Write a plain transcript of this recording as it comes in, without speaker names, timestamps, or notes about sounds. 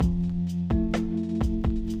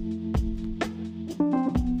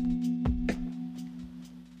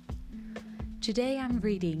Today I'm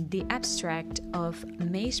reading the abstract of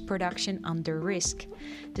Maize Production Under Risk,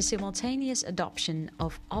 the simultaneous adoption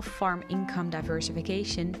of off-farm income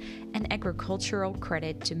diversification and agricultural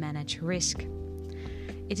credit to manage risk.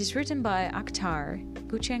 It is written by Akhtar,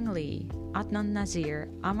 Gucheng Li, Adnan Nazir,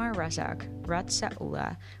 Amar Razak, Rad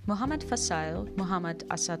Saoula, Muhammad Fasail, Muhammad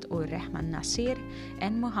Asad ul Rahman Nasir,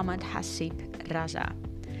 and Muhammad Hasib Raza.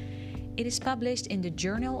 It is published in the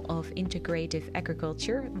Journal of Integrative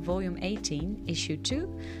Agriculture, Volume 18, Issue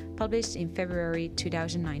 2, published in February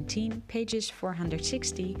 2019, pages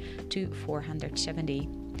 460 to 470.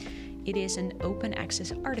 It is an open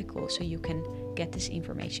access article, so you can get this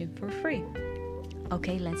information for free.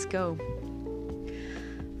 Okay, let's go.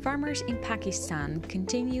 Farmers in Pakistan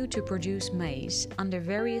continue to produce maize under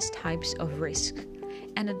various types of risk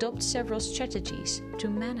and adopt several strategies to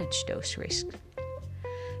manage those risks.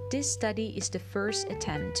 This study is the first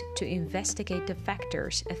attempt to investigate the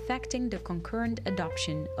factors affecting the concurrent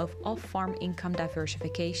adoption of off-farm income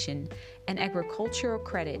diversification and agricultural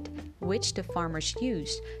credit which the farmers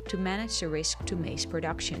use to manage the risk to maize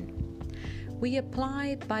production. We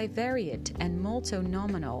apply bivariate and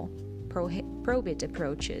multinomial probit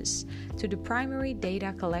approaches to the primary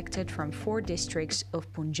data collected from 4 districts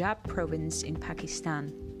of Punjab province in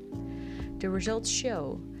Pakistan. The results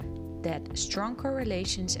show that strong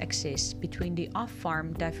correlations exist between the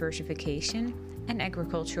off-farm diversification and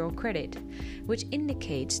agricultural credit, which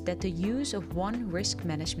indicates that the use of one risk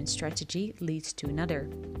management strategy leads to another.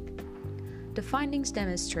 The findings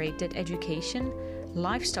demonstrate that education,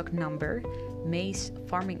 livestock number, maize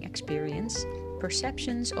farming experience,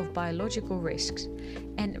 perceptions of biological risks,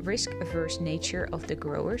 and risk-averse nature of the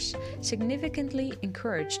growers significantly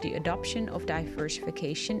encourage the adoption of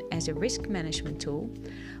diversification as a risk management tool,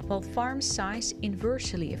 while farm size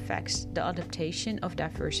inversely affects the adaptation of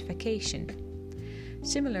diversification.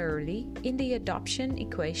 Similarly, in the adoption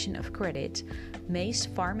equation of credit, maize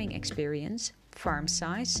farming experience, farm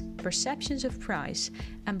size, perceptions of price,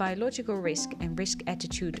 and biological risk and risk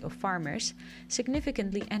attitude of farmers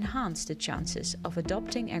significantly enhance the chances of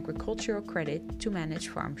adopting agricultural credit to manage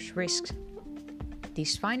farms' risks.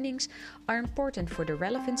 These findings are important for the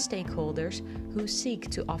relevant stakeholders who seek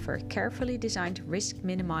to offer carefully designed risk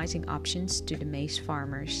minimizing options to the maize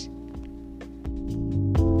farmers.